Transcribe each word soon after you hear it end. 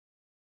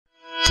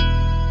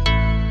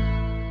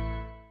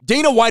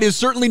Dana White is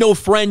certainly no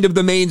friend of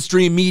the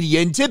mainstream media,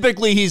 and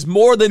typically he's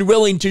more than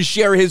willing to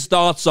share his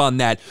thoughts on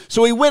that.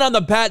 So he went on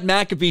the Pat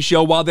McAfee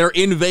show while they're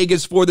in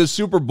Vegas for the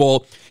Super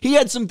Bowl. He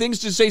had some things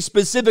to say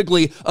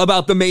specifically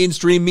about the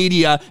mainstream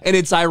media, and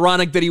it's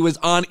ironic that he was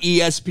on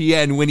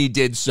ESPN when he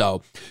did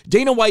so.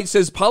 Dana White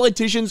says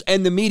politicians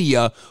and the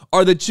media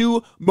are the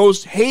two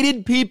most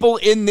hated people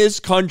in this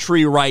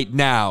country right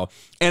now.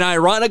 And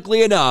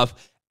ironically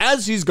enough,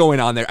 as he's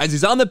going on there, as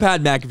he's on the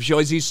Pat McAfee show,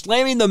 as he's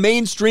slamming the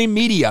mainstream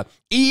media,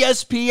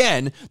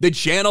 ESPN, the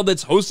channel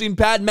that's hosting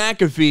Pat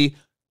McAfee,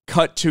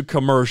 cut to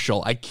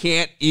commercial. I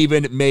can't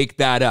even make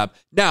that up.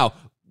 Now,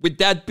 with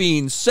that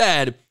being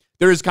said,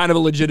 there is kind of a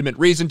legitimate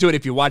reason to it.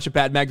 If you watch a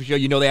Pat McAfee show,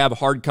 you know they have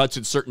hard cuts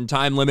at certain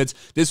time limits.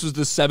 This was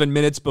the 7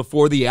 minutes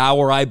before the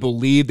hour, I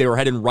believe. They were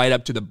heading right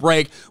up to the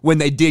break when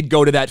they did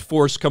go to that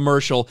forced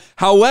commercial.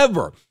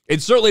 However,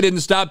 it certainly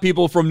didn't stop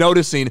people from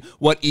noticing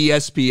what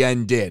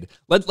ESPN did.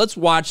 Let's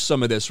watch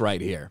some of this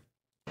right here.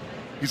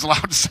 He's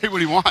allowed to say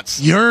what he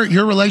wants.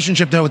 Your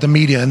relationship, though, with the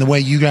media and the way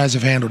you guys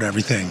have handled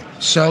everything.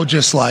 So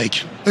just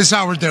like, this is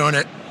how we're doing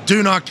it.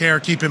 Do not care.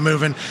 Keep it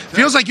moving.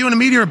 Feels like you and the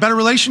media are a better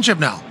relationship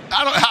now.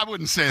 I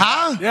wouldn't say that.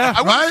 Huh? Yeah,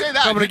 I wouldn't say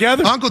that. Coming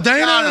together. Uncle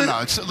Dana?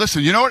 No.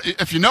 Listen, you know what?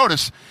 If you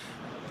notice,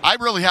 I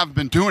really haven't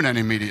been doing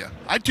any media.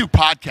 I do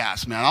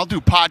podcasts, man. I'll do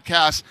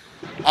podcasts.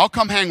 I'll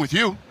come hang with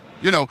you.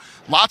 You know,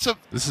 lots of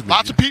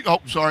people.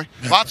 Oh, sorry.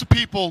 Lots of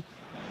people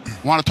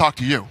want to talk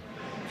to you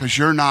because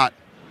you're not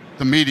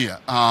the media.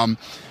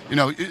 You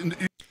know.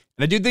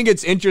 And I do think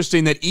it's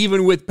interesting that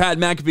even with Pat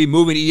McAfee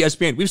moving to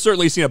ESPN, we've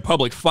certainly seen a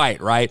public fight,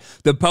 right?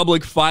 The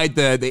public fight,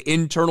 the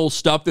internal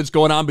stuff that's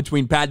going on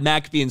between Pat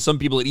McAfee and some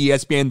people at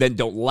ESPN that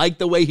don't like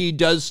the way he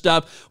does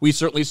stuff. We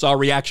certainly saw a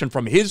reaction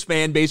from his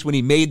fan base when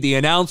he made the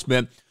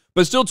announcement.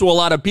 But still, to a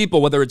lot of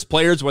people, whether it's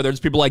players, whether it's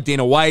people like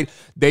Dana White,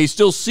 they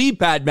still see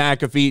Pat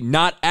McAfee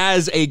not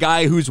as a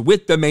guy who's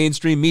with the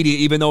mainstream media,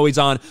 even though he's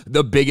on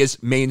the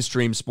biggest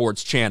mainstream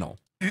sports channel.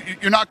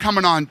 You're not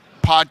coming on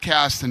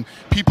podcasts and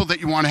people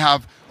that you want to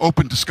have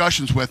open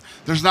discussions with.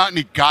 There's not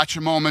any gotcha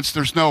moments.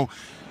 There's no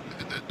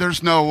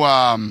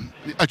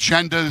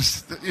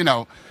agendas. You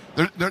know,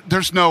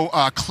 there's no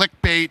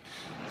clickbait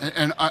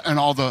and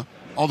all the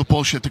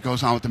bullshit that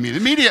goes on with the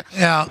media.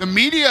 The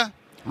media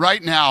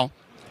right now.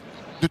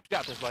 You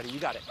got this, buddy. You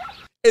got it.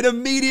 It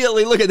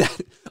immediately, look at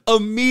that,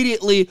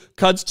 immediately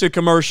cuts to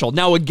commercial.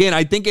 Now, again,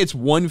 I think it's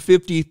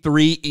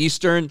 1:53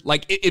 Eastern.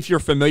 Like, if you're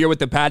familiar with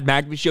the Pat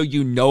McAfee show,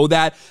 you know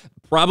that.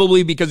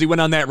 Probably because he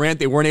went on that rant,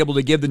 they weren't able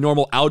to give the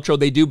normal outro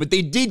they do, but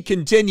they did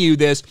continue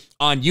this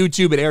on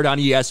YouTube. It aired on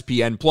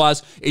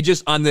ESPN+. It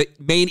just on the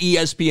main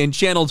ESPN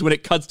channels when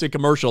it cuts to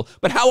commercial.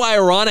 But how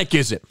ironic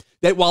is it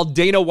that while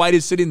Dana White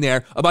is sitting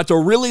there about to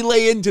really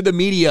lay into the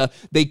media,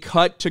 they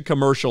cut to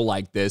commercial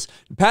like this?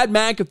 Pat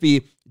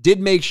McAfee did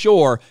make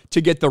sure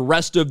to get the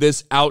rest of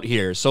this out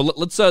here. So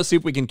let's see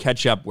if we can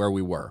catch up where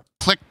we were.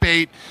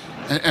 Clickbait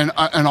and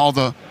all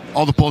the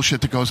bullshit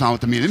that goes on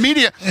with the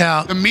media.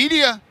 The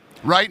media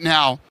right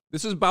now.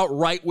 This is about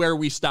right where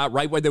we stopped,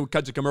 right where they would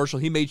cut to commercial.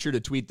 He made sure to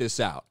tweet this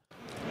out.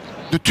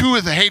 The two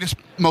of the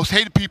most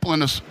hated people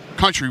in this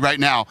country right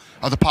now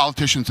are the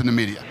politicians and the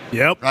media.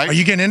 Yep. Right? Are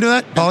you getting into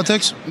that?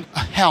 Politics?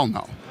 Hell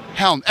no.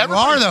 Hell no. You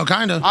are, though,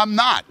 kind of. I'm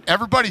not.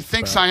 Everybody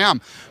thinks I am.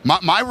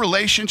 My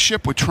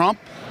relationship with Trump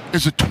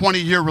is a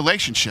 20-year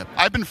relationship.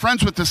 I've been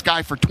friends with this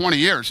guy for 20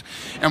 years.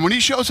 And when he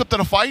shows up to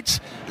the fights,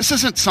 this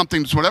isn't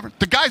something that's whatever.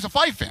 The guy's a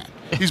fight fan.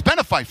 He's been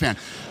a fight fan.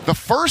 The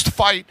first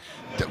fight,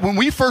 when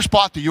we first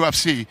bought the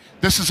UFC,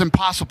 this is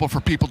impossible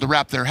for people to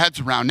wrap their heads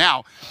around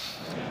now.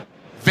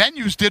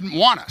 Venues didn't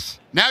want us.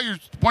 Now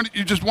one of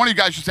you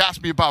guys just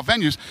asked me about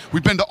venues.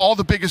 We've been to all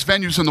the biggest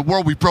venues in the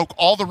world. We broke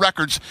all the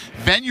records.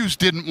 Venues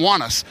didn't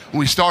want us when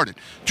we started.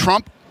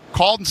 Trump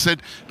called and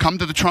said, come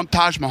to the Trump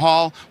Taj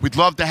Mahal. We'd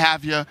love to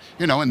have you.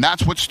 You know, and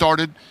that's what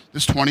started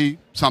this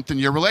 20-something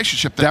year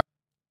relationship.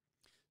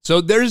 So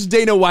there's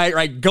Dana White,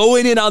 right,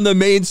 going in on the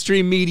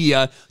mainstream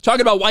media, talking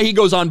about why he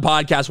goes on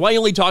podcasts, why he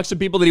only talks to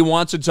people that he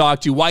wants to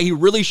talk to, why he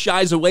really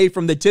shies away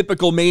from the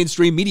typical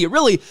mainstream media.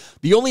 Really,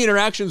 the only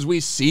interactions we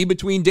see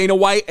between Dana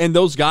White and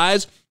those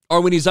guys are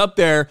when he's up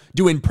there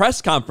doing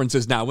press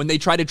conferences now. When they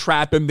try to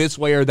trap him this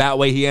way or that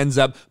way, he ends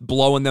up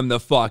blowing them the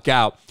fuck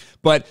out.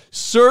 But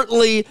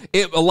certainly,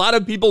 a lot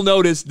of people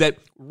notice that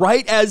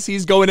right as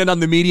he's going in on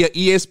the media,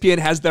 ESPN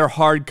has their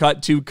hard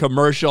cut to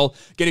commercial.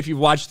 Again, if you've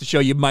watched the show,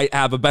 you might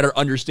have a better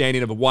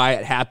understanding of why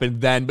it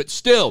happened then. But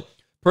still,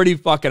 pretty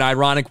fucking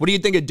ironic. What do you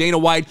think of Dana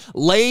White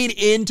laying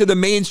into the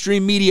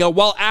mainstream media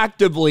while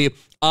actively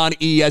on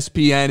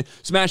ESPN?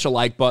 Smash a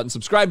like button,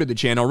 subscribe to the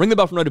channel, ring the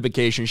bell for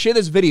notifications, share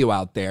this video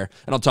out there,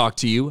 and I'll talk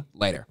to you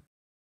later.